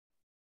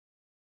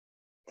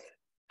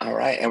All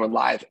right, and we're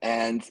live.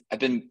 And I've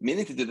been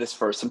meaning to do this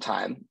for some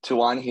time.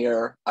 Tuan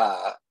here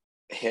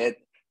hit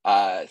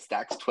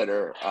Stacks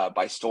Twitter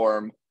by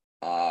storm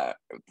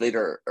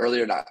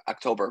earlier in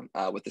October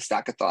with the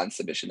Stackathon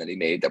submission that he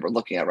made that we're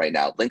looking at right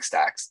now,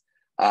 Linkstacks.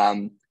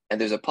 And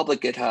there's a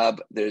public GitHub.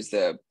 There's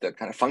the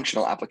kind of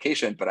functional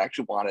application, but I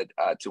actually wanted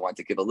Tuan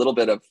to give a little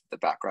bit of the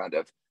background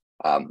of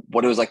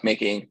what it was like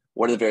making,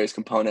 what are the various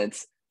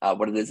components,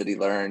 what it is that he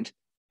learned.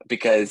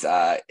 Because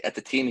at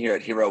the team here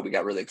at Hiro, we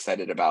got really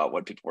excited about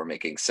what people were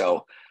making.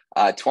 So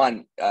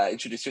Tuan,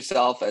 introduce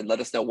yourself and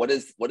let us know what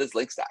is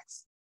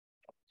Linkstacks.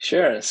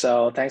 Sure.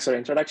 So thanks for the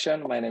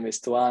introduction. My name is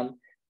Tuan,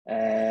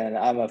 and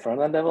I'm a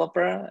front-end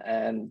developer.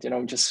 And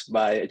just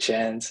by a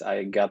chance,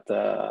 I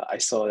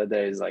saw that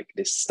there is like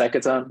this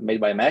Stackathon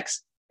made by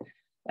Max,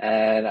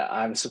 and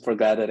I'm super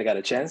glad that I got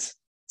a chance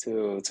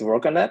to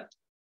work on that.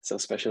 So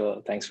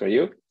special thanks for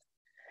you.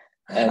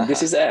 And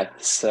this is the app.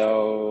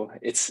 So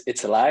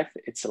it's live.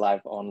 It's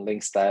live on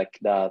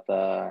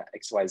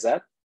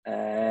linkstack.xyz.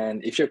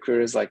 And if you're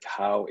curious like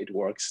how it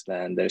works,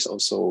 then there's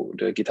also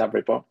the GitHub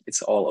repo.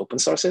 It's all open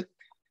source it.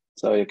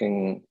 So you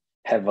can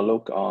have a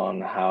look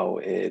on how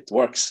it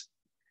works.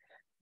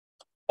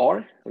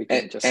 Or we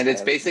can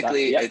it's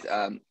basically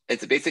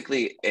it's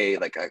basically a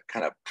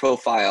kind of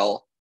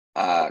profile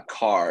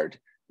card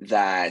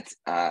that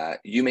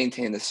you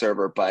maintain the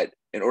server, but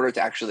in order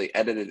to actually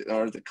edit it, in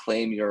order to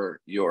claim your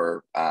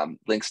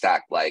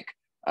Linkstack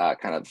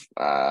kind of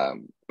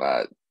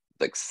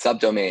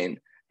subdomain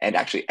and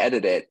actually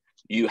edit it,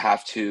 you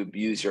have to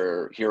use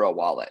your Hiro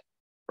wallet,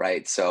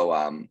 right? So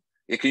can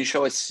you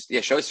show us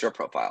your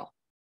profile?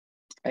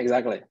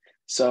 Exactly.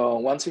 So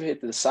once you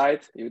hit the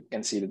site, you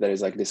can see that there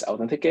is like this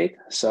authenticate.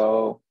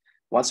 So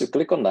once you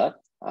click on that,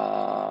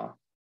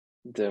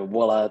 the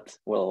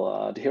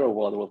Hiro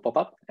wallet will pop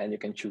up, and you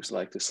can choose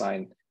like to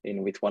sign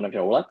in with one of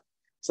your wallet.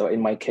 So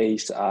in my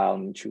case,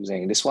 I'm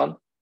choosing this one.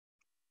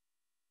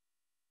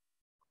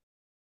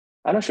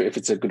 I'm not sure if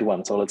it's a good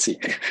one, so let's see.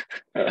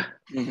 All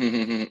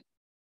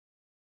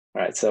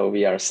right, so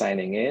we are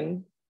signing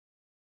in.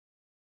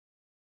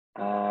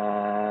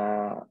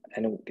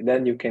 And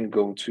then you can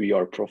go to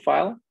your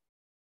profile.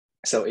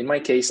 So in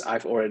my case,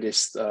 I've already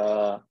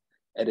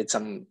added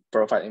some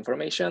profile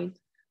information.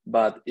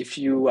 But if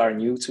you are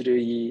new to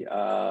the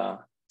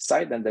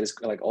site, then there's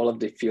like all of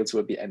the fields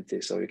will be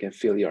empty. So you can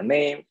fill your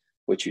name,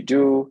 what you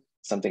do,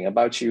 something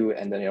about you,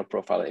 and then your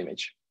profile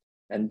image.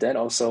 And then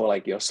also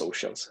like your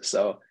socials.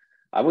 So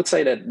I would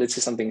say that this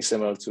is something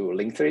similar to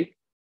Linktree,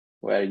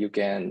 where you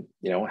can,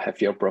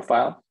 have your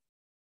profile.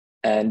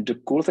 And the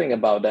cool thing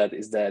about that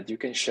is that you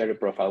can share the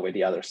profile with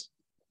the others.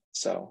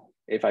 So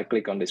if I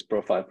click on this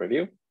profile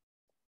preview,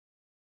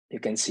 you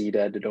can see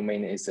that the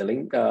domain is the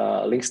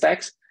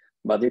Linkstacks,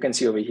 but you can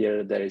see over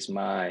here, there is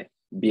my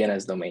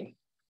BNS domain.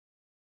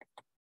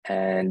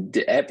 And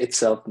the app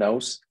itself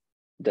knows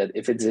that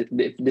if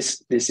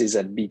this is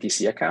a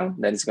BTC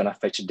account, then it's gonna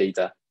fetch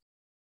data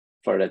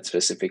for that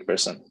specific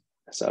person.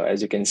 So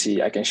as you can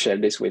see, I can share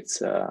this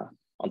with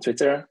on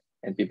Twitter,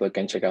 and people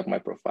can check out my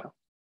profile.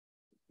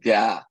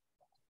 Yeah,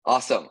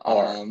 awesome.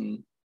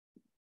 And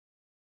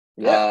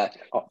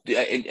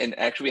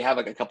actually, we have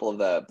like a couple of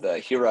the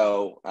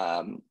Hiro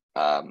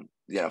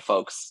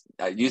folks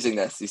using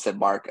this. You said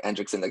Mark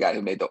Hendrickson, the guy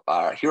who made the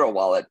Hiro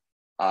wallet,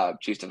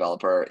 chief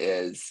developer,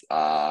 is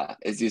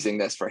using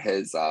this for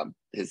his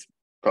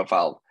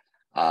profile,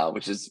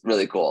 which is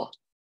really cool.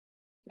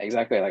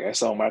 Exactly, like I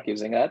saw Mark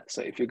using that.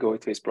 So if you go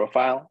to his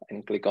profile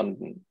and click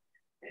on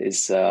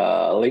his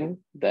link,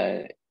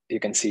 then you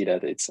can see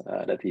that it's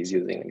that he's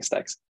using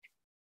Linkstacks.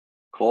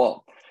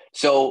 Cool.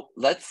 So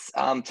let's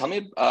tell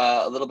me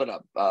a little bit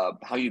of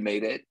how you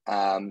made it,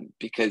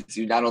 because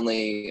you not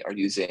only are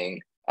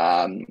using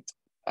the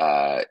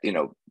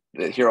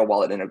Hiro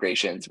wallet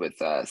integrations with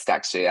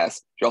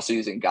Stacks.js, you're also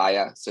using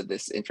Gaia. So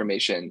this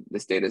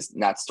data is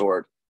not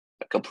stored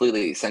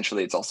completely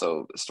centrally. It's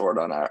also stored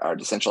on our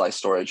decentralized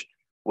storage,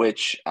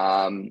 which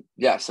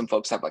some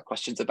folks have like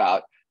questions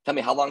about. Tell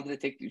me, how long did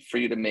it take for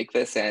you to make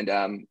this? And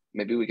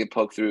maybe we could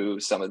poke through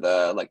some of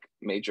the like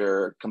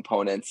major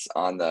components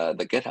on the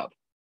GitHub.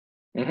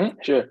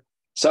 Sure.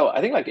 So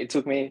I think like it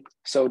took me,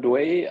 so the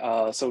way,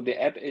 so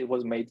the app, it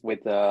was made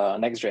with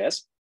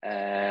Next.js,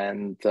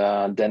 and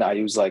then I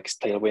use like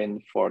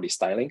Tailwind for the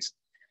stylings.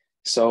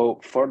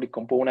 So for the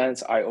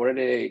components, I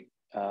already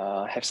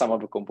have some of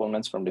the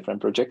components from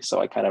different projects,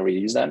 so I kind of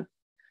reuse them.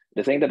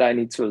 The thing that I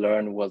need to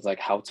learn was like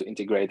how to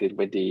integrate it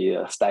with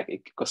the Stack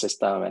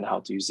ecosystem and how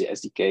to use the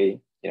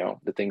SDK,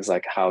 the things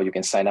like how you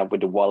can sign up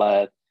with the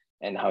wallet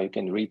and how you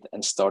can read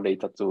and store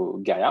data to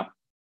Gaia.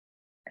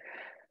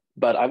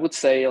 But I would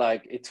say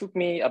like it took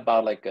me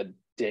about like a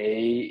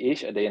day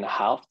and a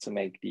half to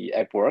make the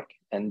app work.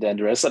 And then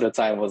the rest of the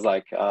time was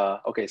like,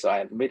 okay, so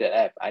I made an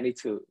app. I need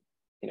to,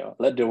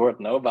 let the world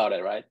know about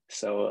it, right?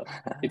 So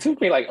it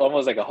took me like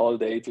almost like a whole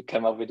day to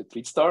come up with a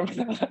tweet storm.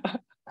 It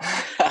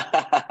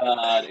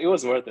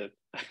was worth it.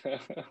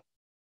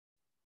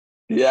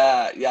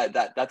 Yeah,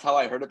 that's how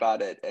I heard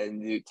about it.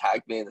 And you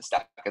tagged me in the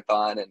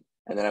Stackathon,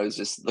 and then I was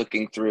just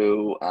looking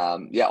through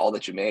all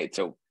that you made.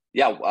 So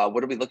yeah,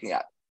 what are we looking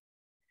at?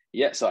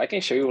 Yeah, so I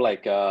can show you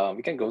like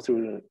we can go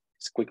through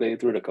quickly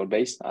through the code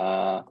base.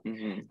 I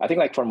think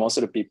like for most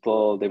of the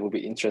people, they will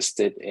be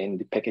interested in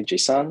the package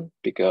JSON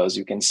because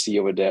you can see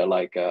over there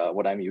like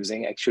what I'm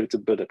using actually to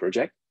build a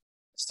project.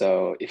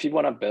 So if you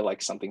want to build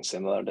like something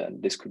similar, then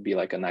this could be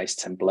like a nice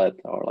template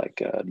or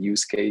like a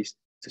use case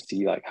to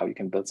see like how you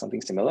can build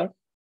something similar.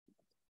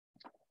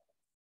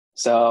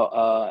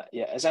 So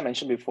yeah, as I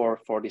mentioned before,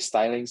 for the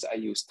stylings, I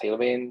use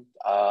Tailwind.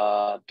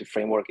 The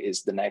framework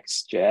is the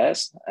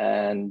Next.js.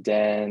 And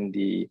then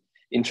the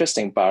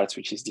interesting parts,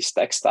 which is the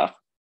stack stuff.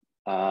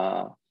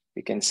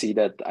 You can see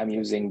that I'm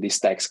using the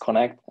Stacks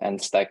Connect and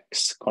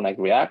Stacks Connect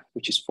React,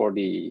 which is for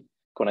the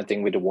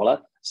connecting with the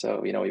wallet.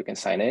 So, you know, you can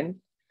sign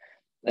in.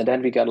 And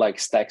then we got like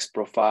Stacks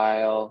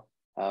Profile,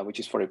 which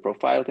is for the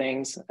profile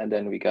things. And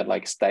then we got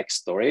like Stacks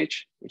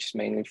Storage, which is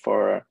mainly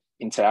for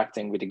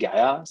interacting with the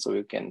Gaia. So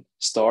you can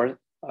store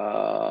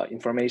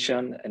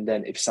information. And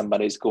then if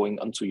somebody is going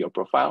onto your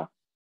profile,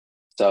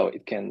 so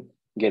it can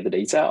get the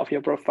data of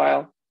your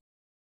profile.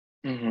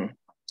 Mm-hmm.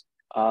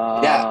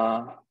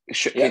 Yeah,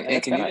 and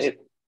that's kind of it.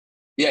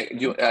 Yeah,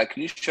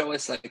 can you show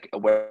us like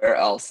where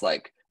else,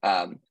 like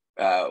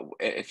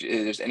if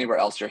there's anywhere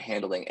else you're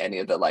handling any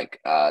of the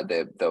like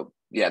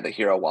the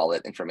Hiro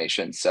wallet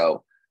information?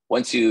 So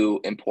once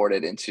you import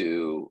it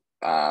into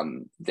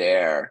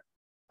there,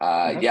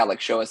 yeah,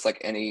 like show us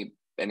like any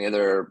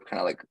other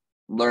kind of like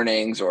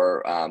learnings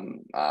or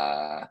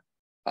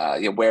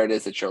where it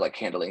is that you're like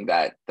handling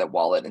that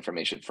wallet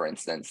information, for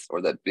instance,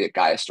 or the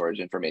Gaia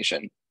storage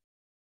information.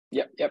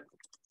 Yep.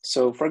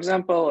 So for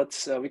example,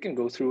 we can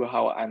go through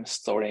how I'm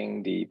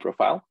storing the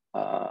profile.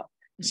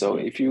 So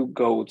if you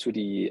go to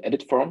the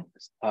edit form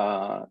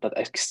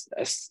 .tsx,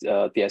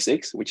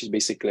 which is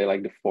basically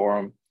like the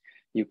form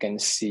you can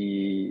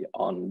see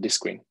on this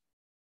screen.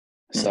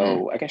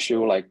 So I can show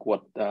you like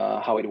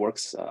how it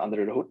works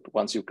under the hood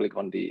once you click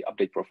on the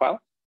update profile.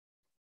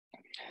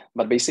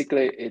 But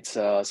basically it's,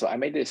 so I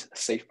made this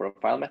save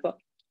profile method.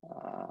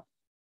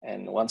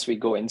 And once we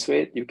go into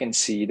it, you can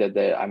see that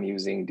I'm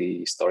using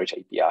the storage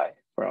API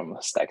from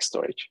Stack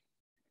Storage.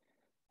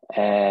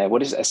 And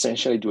what it's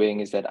essentially doing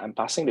is that I'm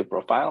passing the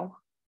profile.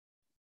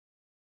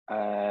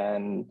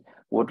 And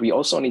what we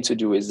also need to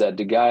do is that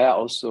the Gaia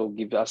also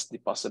gives us the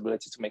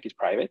possibility to make it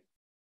private.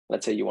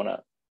 Let's say you want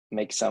to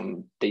make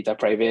some data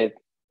private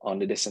on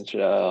the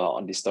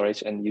on the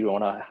storage, and you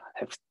want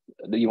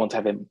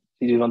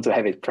to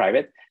have it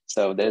private.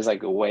 So there's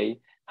like a way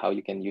how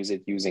you can use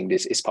it using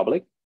this is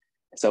public.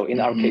 So in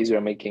our case,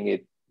 we're making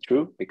it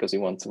true because we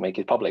want to make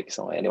it public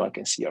so anyone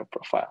can see our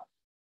profile,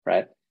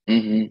 right?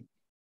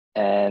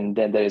 And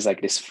then there is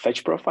like this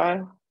fetch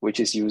profile, which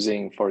is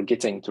using for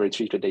getting to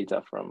retrieve the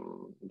data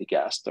from the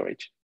Gaia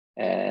storage.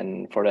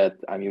 And for that,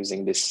 I'm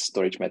using this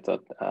storage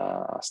method,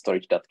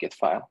 storage.get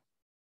file.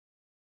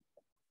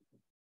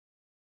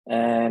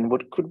 And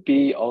what could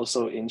be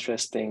also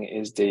interesting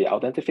is the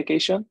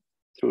authentication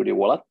through the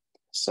wallet.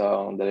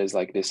 So there is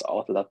like this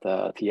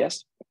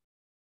auth.ts,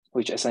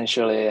 which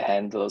essentially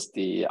handles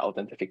the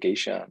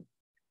authentication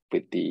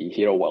with the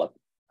Hiro wallet.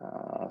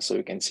 So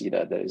you can see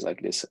that there is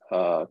like this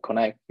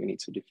connect. You need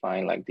to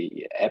define like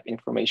the app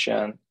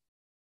information.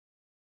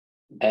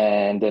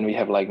 And then we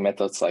have like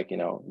methods like,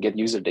 get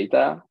user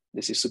data.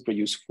 This is super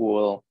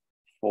useful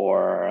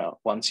for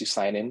once you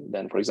sign in.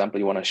 Then, for example,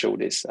 you want to show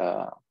this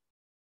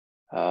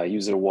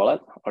user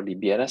wallet or the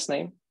BNS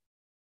name.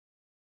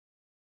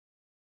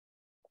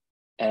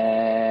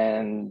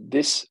 And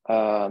this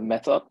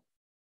method,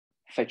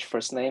 fetch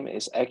first name,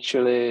 is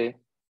actually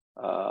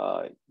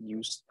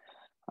used.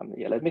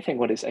 Let me think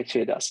what this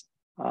actually does.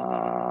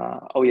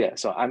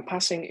 So I'm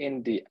passing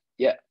in the,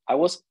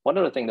 one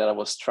of the things that I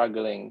was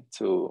struggling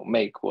to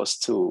make was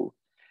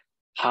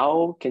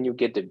how can you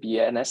get the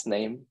BNS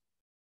name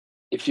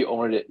if you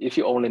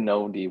only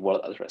know the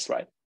wallet address,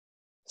 right?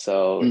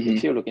 So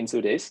if you look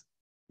into this,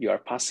 you are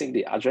passing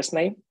the address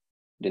name,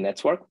 the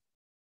network,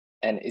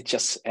 and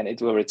it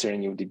will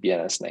return you the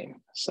BNS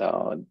name.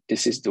 So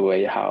this is the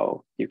way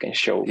how you can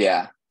show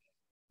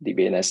the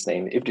BNS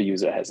name if the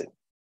user has it.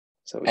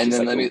 So and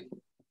then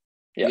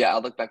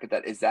I'll look back at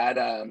that. Is that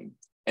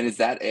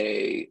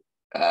a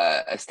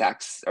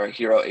Stacks or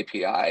Hiro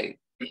API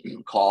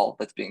call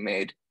that's being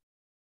made?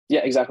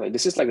 Yeah, exactly.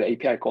 This is like the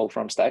API call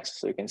from Stacks.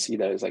 So you can see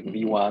there is like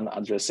v1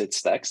 address it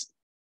Stacks.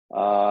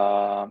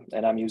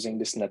 And I'm using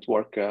this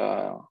network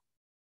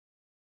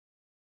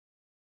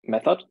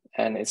method,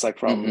 and it's like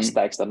from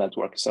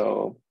stacks.network.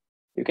 So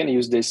you can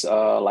use this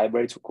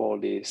library to call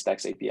the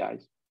Stacks API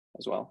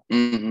as well.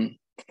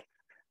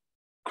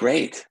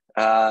 Great.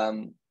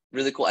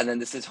 Really cool. And then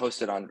this is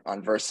hosted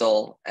on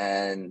Versal,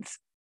 and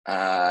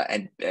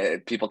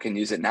people can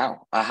use it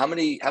now. How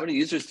many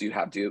users do you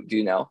have? Do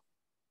you know?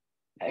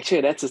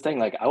 Actually, that's the thing.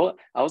 Like I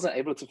wasn't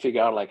able to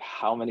figure out like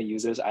how many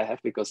users I have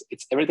because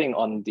it's everything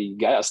on the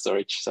Gaia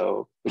storage,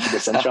 so which is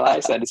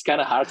decentralized, and it's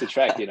kind of hard to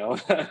track,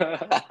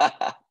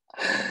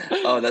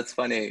 Oh, that's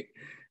funny.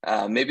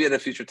 Maybe at a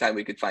future time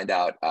we could find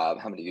out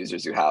how many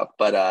users you have.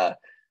 But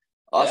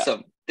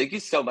awesome. Thank you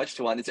so much,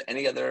 Tuan. Is there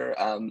any other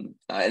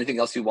anything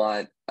else you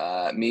want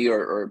me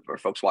or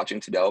folks watching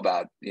to know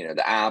about,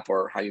 the app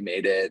or how you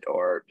made it,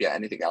 or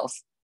anything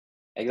else?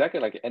 Exactly.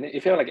 Like, and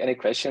if you have like any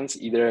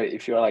questions, either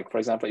if you're like, for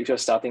example, if you're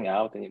starting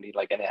out and you need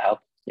like any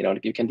help,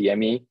 you can DM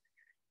me.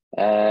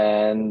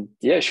 And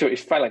yeah, sure. If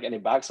you find like any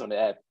bugs on the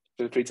app,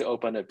 feel free to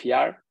open a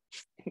PR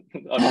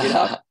on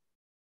GitHub.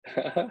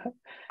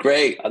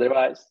 Great.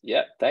 Otherwise,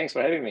 yeah, thanks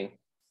for having me.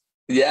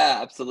 Yeah,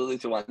 absolutely,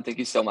 Tuan. Thank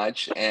you so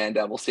much. And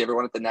we'll see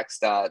everyone at the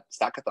next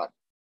Stackathon.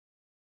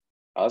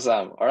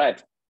 Awesome. All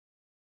right.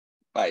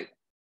 Bye.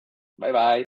 Bye-bye.